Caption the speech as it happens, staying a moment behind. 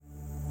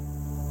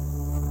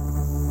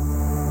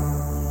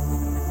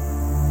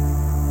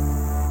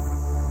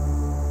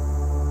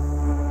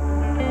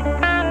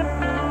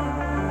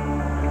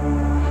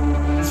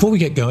Before we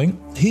get going,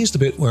 here's the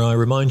bit where I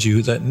remind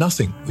you that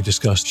nothing we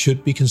discussed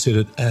should be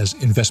considered as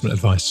investment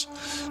advice.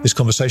 This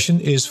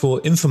conversation is for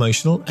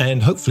informational and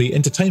hopefully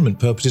entertainment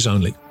purposes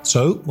only.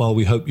 So, while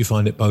we hope you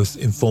find it both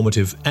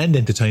informative and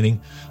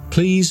entertaining,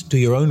 please do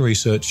your own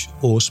research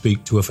or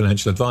speak to a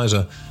financial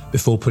advisor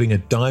before putting a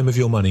dime of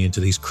your money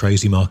into these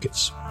crazy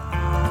markets.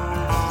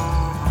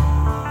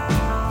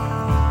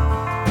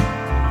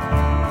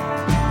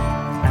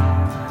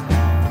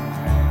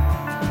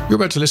 You're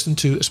about to listen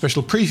to a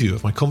special preview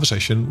of my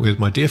conversation with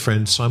my dear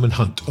friend Simon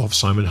Hunt of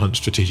Simon Hunt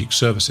Strategic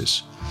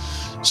Services.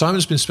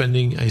 Simon's been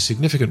spending a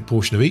significant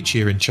portion of each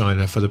year in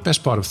China for the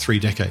best part of 3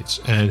 decades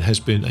and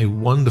has been a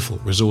wonderful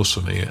resource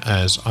for me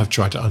as I've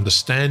tried to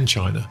understand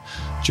China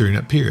during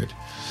that period.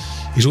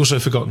 He's also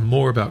forgotten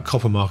more about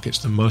copper markets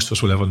than most of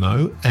us will ever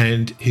know,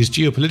 and his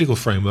geopolitical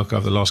framework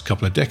over the last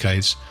couple of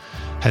decades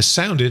has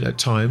sounded at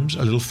times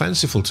a little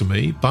fanciful to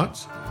me,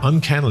 but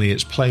uncannily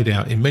it's played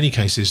out in many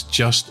cases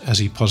just as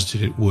he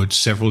posited it would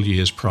several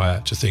years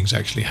prior to things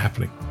actually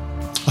happening.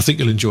 I think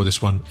you'll enjoy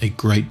this one a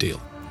great deal.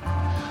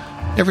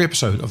 Every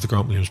episode of the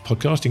Grant Williams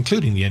podcast,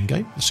 including the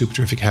Endgame, the Super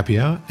Terrific Happy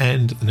Hour,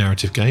 and the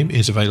Narrative Game,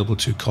 is available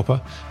to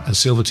Copper and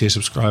Silver tier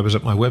subscribers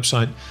at my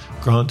website,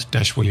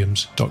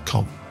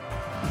 grant-williams.com.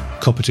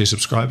 Copper tier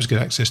subscribers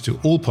get access to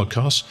all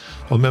podcasts,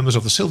 while members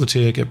of the Silver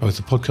tier get both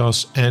the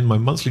podcasts and my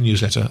monthly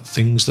newsletter,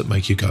 Things That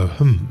Make You Go,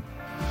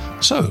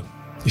 So,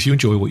 if you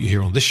enjoy what you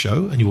hear on this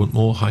show and you want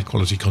more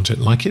high-quality content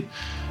like it,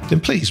 then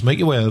please make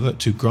your way over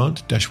to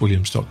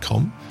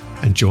grant-williams.com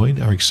and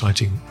join our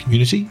exciting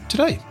community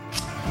today.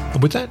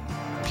 And with that,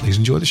 please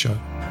enjoy the show.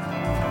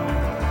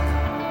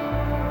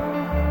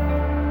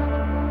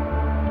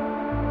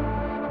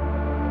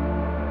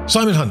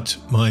 Simon Hunt,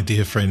 my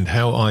dear friend,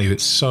 how are you?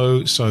 It's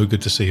so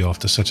good to see you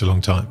after such a long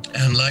time.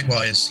 And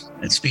likewise,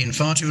 it's been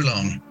far too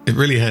long. It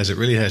really has.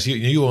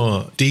 You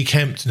are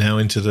decamped now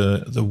into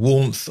the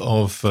warmth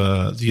of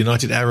the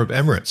United Arab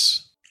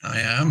Emirates. I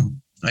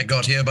am. I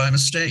got here by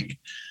mistake.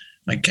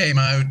 I came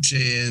out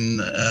in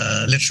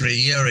literally a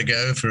year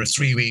ago for a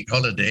 3-week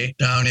holiday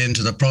down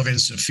into the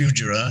province of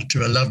Fujairah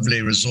to a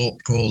lovely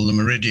resort called the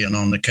Meridian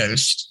on the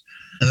coast.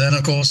 And then,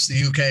 of course,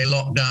 the UK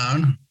locked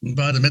down.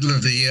 By the middle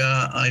of the year,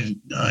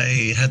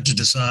 I had to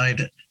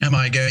decide, am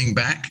I going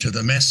back to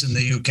the mess in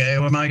the UK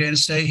or am I going to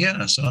stay here?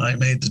 So I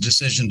made the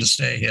decision to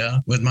stay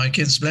here with my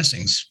kids'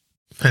 blessings.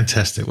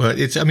 Fantastic. Well,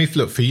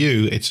 look, for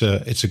you, it's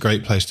a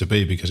great place to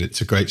be because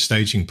it's a great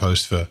staging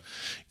post for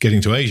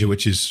getting to Asia,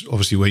 which is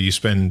obviously where you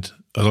spend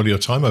a lot of your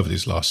time over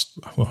these last,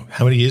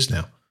 how many years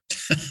now?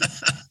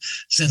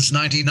 Since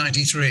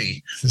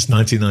 1993. Since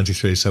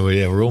 1993. So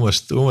we're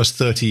almost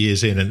 30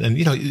 years in. And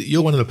you know,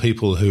 you're one of the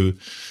people who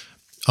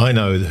I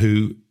know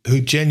who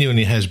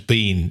genuinely has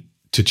been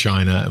to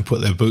China and put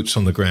their boots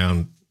on the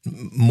ground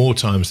more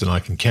times than I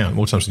can count,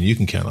 more times than you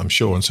can count, I'm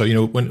sure. And so, you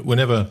know,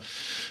 whenever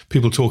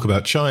people talk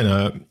about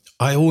China,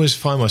 I always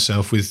find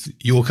myself with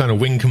your kind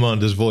of wing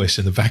commander's voice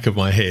in the back of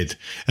my head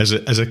as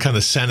a kind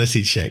of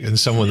sanity check and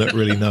someone that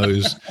really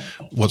knows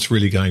what's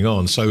really going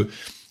on. So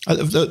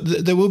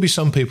there will be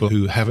some people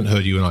who haven't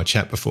heard you and I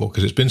chat before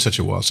because it's been such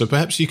a while. So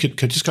perhaps you could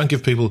just kind of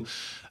give people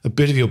a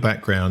bit of your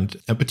background,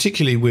 and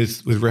particularly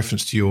with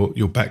reference to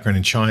your background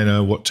in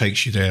China, what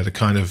takes you there, the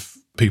kind of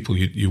people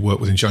you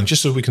work with in China,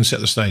 just so we can set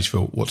the stage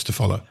for what's to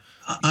follow.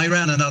 I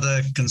ran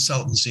another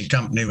consultancy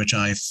company, which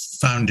I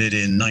founded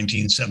in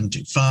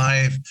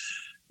 1975,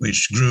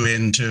 which grew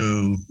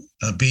into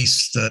a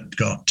beast that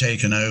got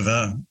taken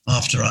over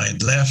after I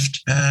had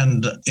left.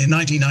 And in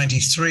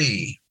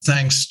 1993,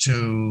 thanks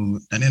to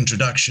an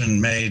introduction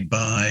made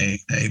by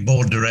a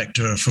board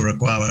director of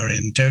Furukawa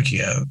in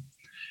Tokyo,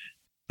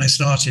 I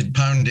started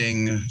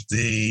pounding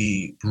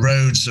the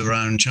roads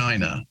around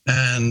China.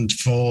 And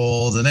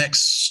for the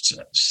next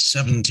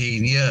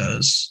 17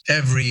 years,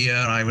 every year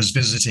I was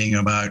visiting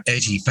about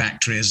 80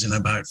 factories in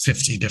about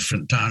 50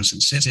 different towns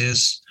and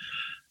cities.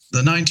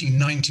 The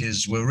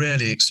 1990s were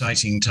really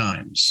exciting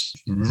times,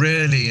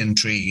 really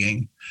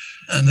intriguing.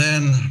 And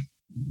then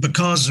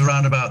because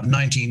around about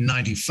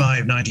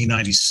 1995,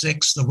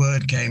 1996, the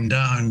word came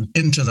down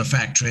into the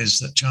factories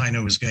that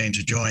China was going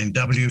to join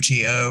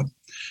WTO.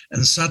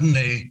 And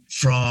suddenly,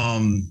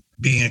 from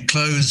being a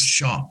closed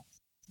shop,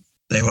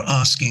 they were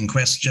asking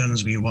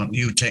questions. We want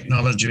new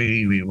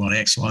technology. We want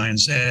X, Y, and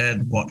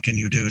Z. What can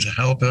you do to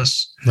help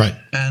us? Right.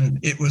 And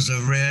it was a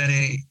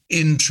really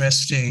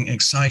interesting,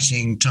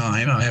 exciting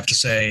time. I have to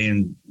say,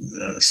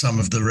 some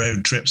of the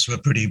road trips were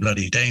pretty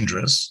bloody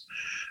dangerous.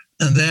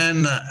 And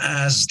then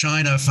as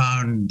China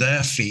found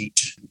their feet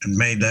and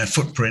made their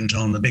footprint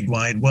on the big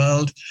wide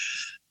world,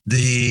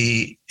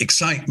 the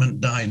excitement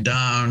died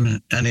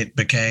down and it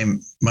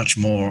became much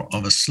more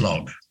of a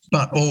slog,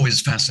 but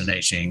always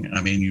fascinating.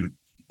 I mean,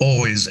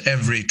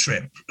 every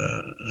trip,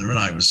 when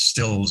I was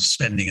still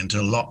spending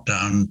until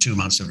lockdown 2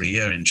 months every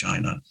year in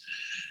China,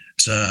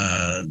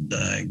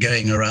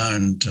 going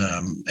around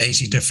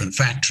 80 different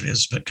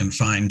factories, but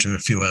confined to a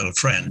few old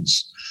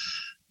friends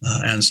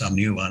and some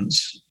new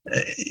ones.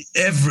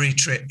 Every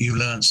trip you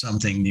learn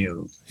something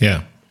new.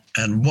 Yeah.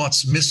 And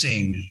what's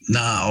missing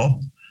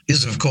now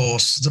is, of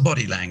course, the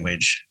body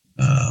language.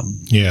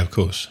 Yeah, of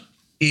course.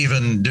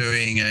 Even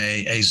doing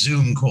a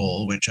Zoom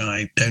call, which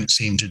I don't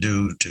seem to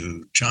do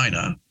to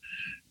China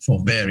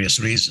for various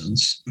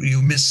reasons,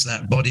 you miss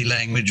that body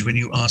language when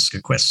you ask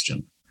a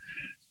question.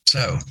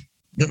 So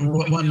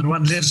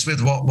one lives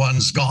with what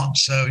one's got,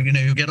 so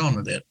you get on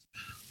with it.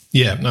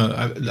 Yeah, no,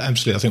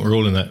 absolutely. I think we're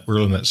all in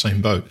that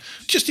same boat.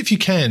 Just if you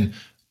can,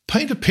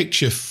 paint a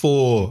picture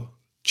for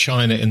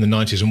China in the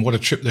 90s and what a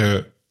trip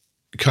there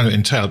kind of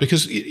entailed.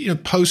 Because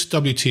post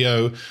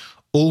WTO,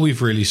 all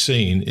we've really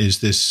seen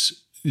is this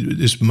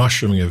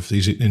mushrooming of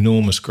these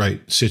enormous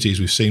great cities.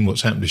 We've seen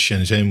what's happened to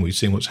Shenzhen. We've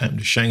seen what's happened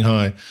to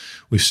Shanghai.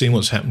 We've seen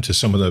what's happened to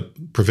some of the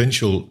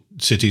provincial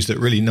cities that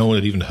really no one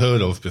had even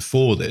heard of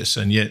before this,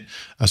 and yet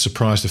are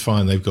surprised to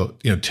find they've got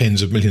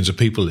tens of millions of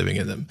people living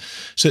in them.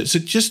 So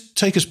just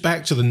take us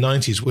back to the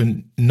 90s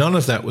when none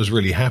of that was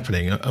really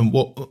happening, and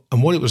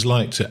what it was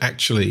like to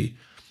actually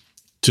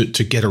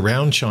to get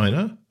around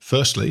China.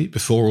 Firstly,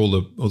 before all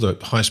the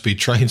high-speed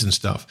trains and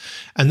stuff,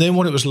 and then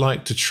what it was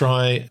like to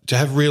try to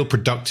have real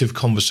productive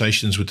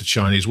conversations with the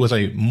Chinese. Were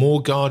they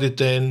more guarded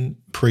then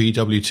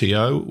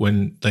pre-WTO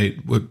when they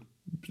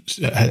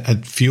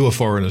had fewer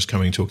foreigners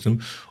coming to talk to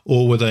them,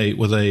 or were they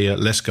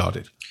less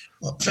guarded?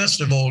 Well,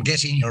 first of all,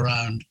 getting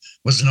around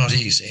was not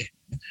easy.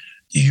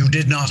 You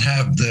did not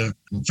have the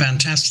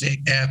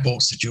fantastic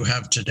airports that you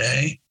have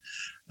today.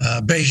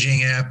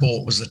 Beijing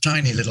Airport was a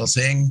tiny little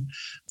thing.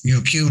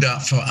 You queued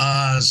up for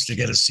hours to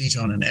get a seat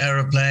on an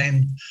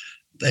aeroplane.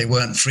 They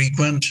weren't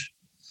frequent.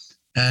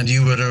 And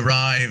you would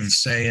arrive,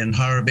 say, in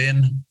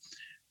Harbin.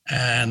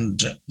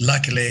 And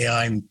luckily,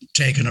 I'm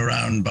taken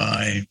around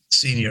by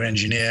senior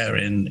engineer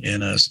in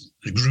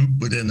a group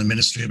within the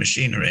Ministry of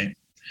Machinery.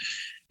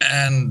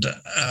 And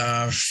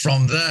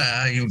from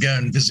there, you go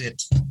and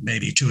visit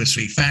maybe 2 or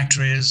 3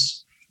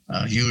 factories,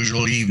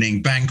 usual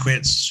evening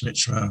banquets,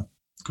 which were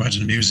quite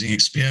an amusing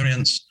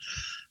experience.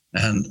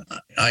 And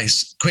I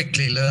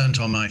quickly learned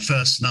on my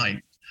first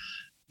night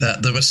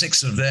that there were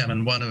 6 of them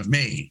and 1 of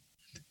me,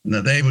 and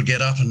that they would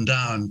get up and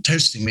down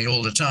toasting me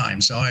all the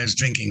time. So I was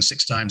drinking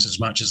 6 times as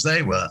much as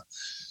they were.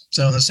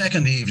 So on the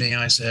second evening,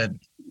 I said,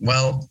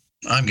 well,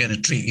 I'm going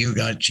to treat you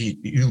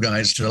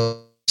guys to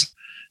a...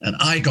 And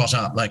I got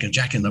up like a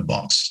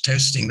jack-in-the-box,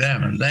 toasting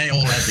them, and they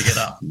all had to get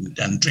up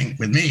and drink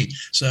with me.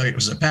 So it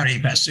was a pari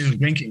passu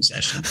drinking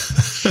session.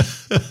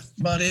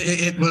 But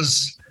it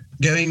was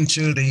going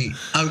to the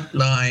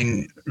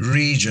outlying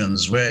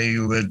regions where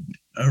you would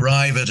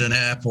arrive at an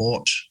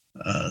airport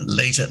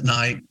late at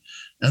night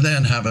and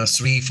then have a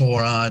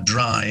 3-4 hour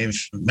drive,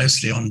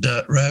 mostly on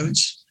dirt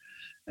roads.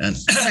 And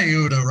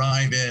you would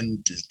arrive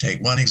in, to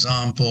take one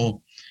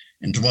example,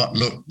 into what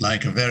looked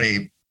like a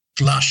very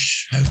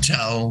plush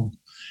hotel.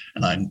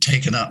 And I'm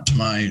taken up to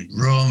my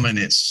room, and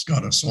it's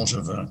got a sort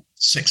of a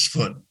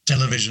 6-foot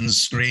television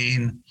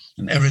screen,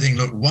 and everything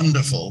looked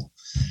wonderful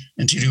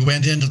until you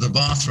went into the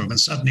bathroom and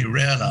suddenly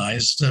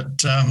realized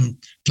that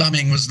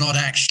plumbing was not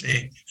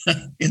actually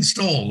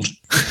installed.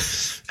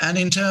 And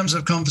in terms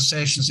of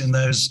conversations in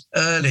those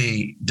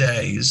early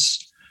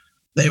days,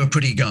 they were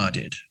pretty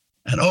guarded.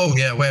 And, oh,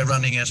 yeah, we're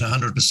running at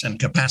 100%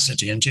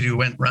 capacity, until you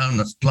went round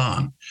the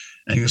plant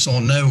and you saw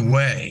no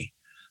way.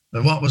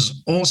 But what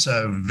was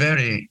also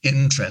very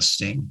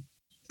interesting,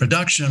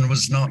 production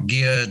was not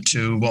geared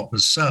to what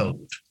was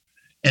sold.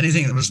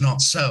 Anything that was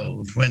not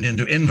sold went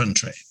into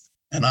inventory.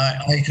 And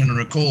I can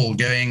recall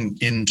going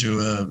into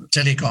a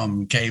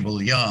telecom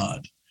cable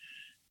yard,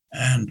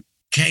 and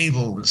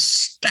cable was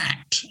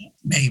stacked,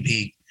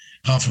 maybe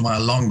half a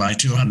mile long by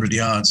 200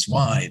 yards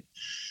wide.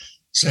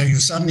 So you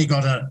suddenly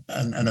got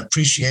an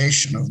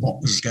appreciation of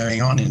what was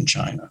going on in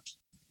China.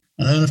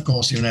 And then, of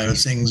course,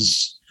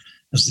 things,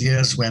 as the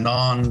years went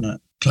on,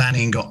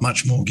 planning got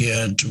much more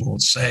geared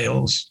towards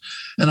sales.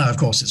 And now, of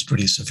course, it's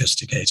pretty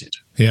sophisticated.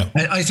 Yeah.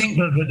 I think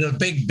the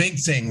big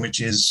thing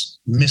which is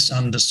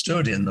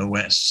misunderstood in the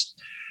West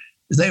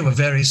is they were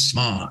very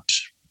smart.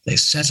 They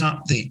set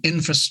up the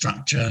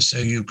infrastructure so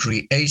you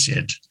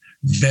created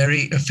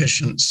very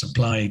efficient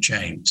supply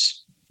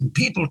chains. And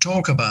people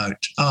talk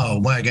about,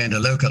 we're going to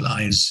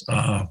localize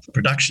our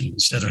production.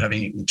 Instead of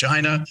having it in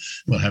China,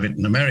 we'll have it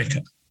in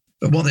America.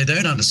 But what they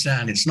don't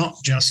understand, it's not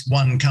just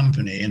one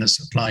company in a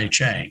supply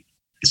chain.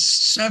 It's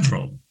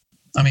several.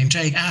 I mean,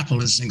 take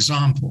Apple as an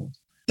example.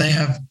 They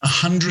have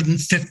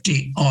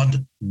 150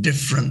 odd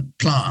different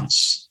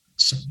plants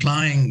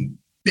supplying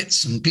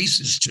bits and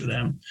pieces to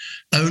them,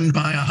 owned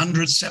by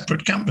 100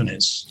 separate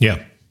companies.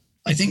 Yeah.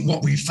 I think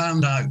what we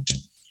found out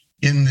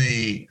in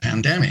the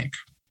pandemic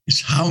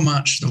is how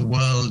much the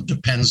world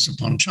depends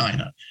upon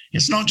China.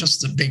 It's not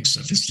just the big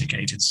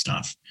sophisticated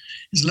stuff.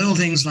 It's little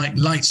things like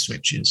light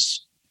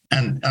switches.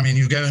 And I mean,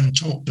 you go and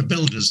talk to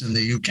builders in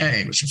the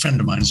UK, which a friend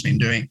of mine's been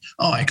doing.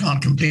 I can't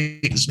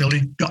complete this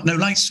building, got no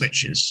light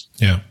switches.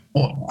 Yeah.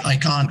 Or I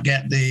can't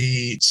get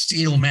the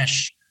steel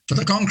mesh for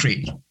the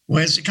concrete.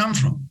 Where's it come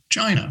from?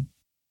 China.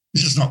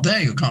 This is not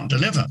there. You can't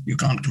deliver. You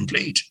can't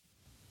complete.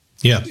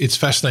 Yeah, it's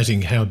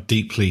fascinating how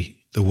deeply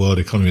the world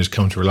economy has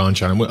come to rely on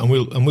China. And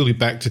we'll be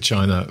back to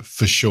China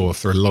for sure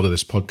for a lot of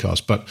this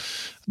podcast. But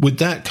With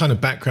that kind of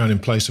background in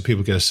place so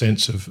people get a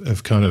sense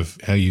of kind of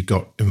how you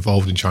got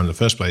involved in China in the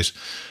first place,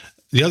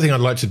 the other thing I'd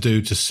like to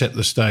do to set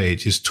the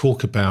stage is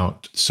talk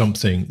about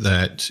something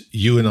that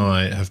you and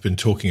I have been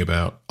talking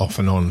about off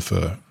and on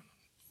for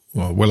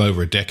well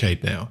over a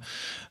decade now,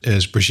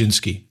 is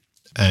Brzezinski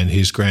and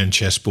his Grand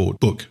Chessboard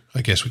book,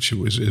 I guess, which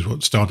is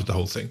what started the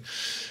whole thing.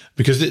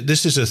 Because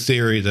this is a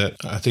theory that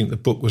I think the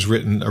book was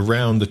written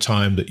around the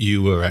time that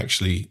you were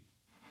actually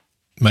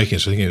making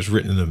it. So I think it was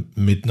written in the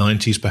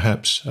mid-90s,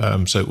 perhaps.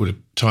 So it would have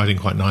tied in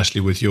quite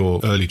nicely with your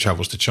early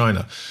travels to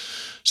China.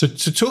 So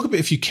to talk a bit,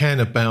 if you can,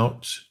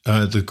 about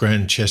the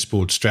Grand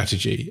Chessboard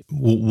strategy,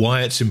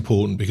 why it's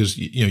important, because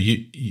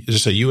you as I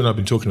say, you and I have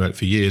been talking about it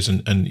for years,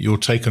 and your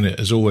take on it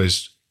has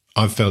always,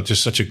 I've felt,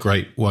 just such a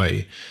great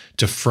way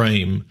to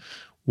frame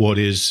what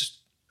is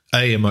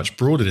a much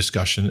broader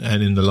discussion,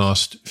 and in the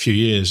last few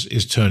years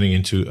is turning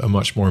into a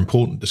much more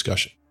important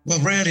discussion. Well,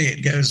 really,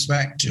 it goes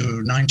back to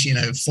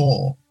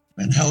 1904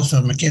 when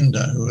Helfer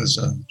Mackinder, who was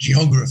a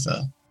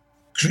geographer,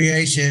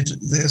 created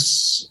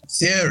this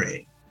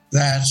theory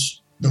that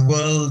the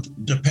world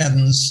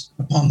depends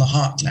upon the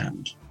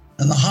heartland.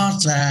 And the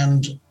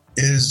heartland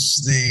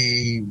is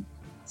the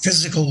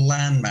physical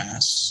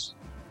landmass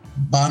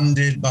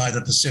bounded by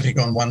the Pacific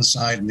on one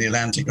side and the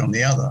Atlantic on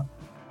the other.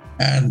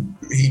 And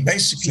he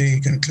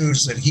basically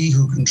concludes that he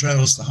who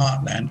controls the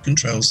heartland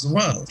controls the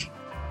world.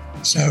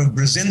 So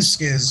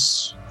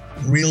Brzezinski's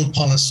real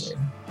policy,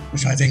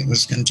 which I think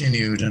was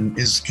continued and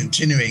is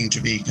continuing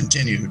to be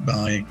continued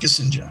by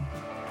Kissinger,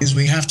 is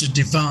we have to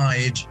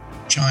divide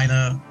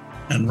China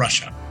and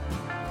Russia,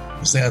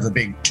 because they're the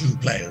big two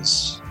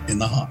players in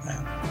the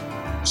heartland.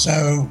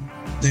 So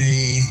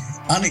the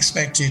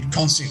unexpected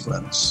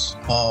consequence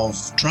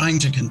of trying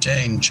to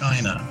contain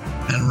China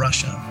and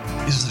Russia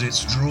is that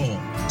it's drawn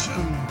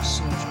two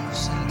sort of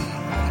salient.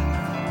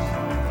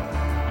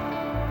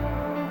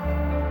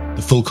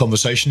 The full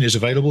conversation is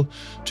available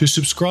to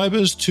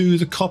subscribers to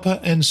the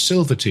copper and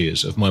silver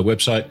tiers of my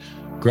website,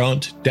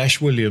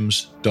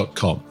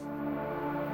 grant-williams.com.